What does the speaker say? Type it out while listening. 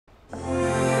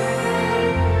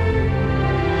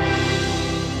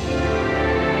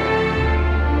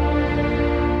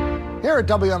at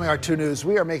WMAR2 News,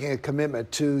 we are making a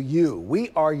commitment to you.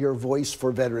 We are your voice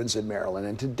for veterans in Maryland.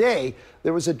 And today,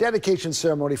 there was a dedication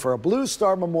ceremony for a Blue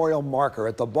Star Memorial marker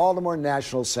at the Baltimore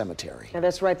National Cemetery. Now,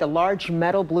 that's right. The large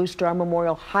metal Blue Star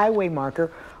Memorial highway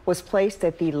marker was placed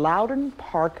at the Loudon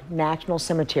Park National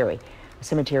Cemetery. The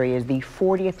cemetery is the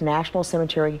 40th national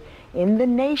cemetery in the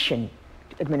nation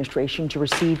administration to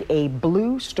receive a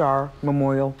Blue Star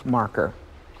Memorial marker.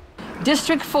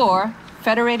 District 4,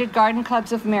 Federated Garden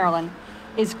Clubs of Maryland,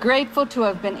 is grateful to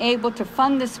have been able to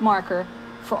fund this marker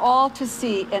for all to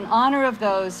see in honor of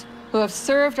those who have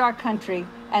served our country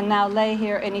and now lay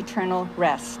here in eternal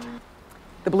rest.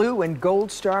 The Blue and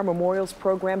Gold Star Memorials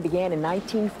program began in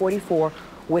 1944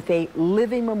 with a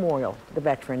living memorial to the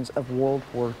veterans of World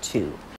War II.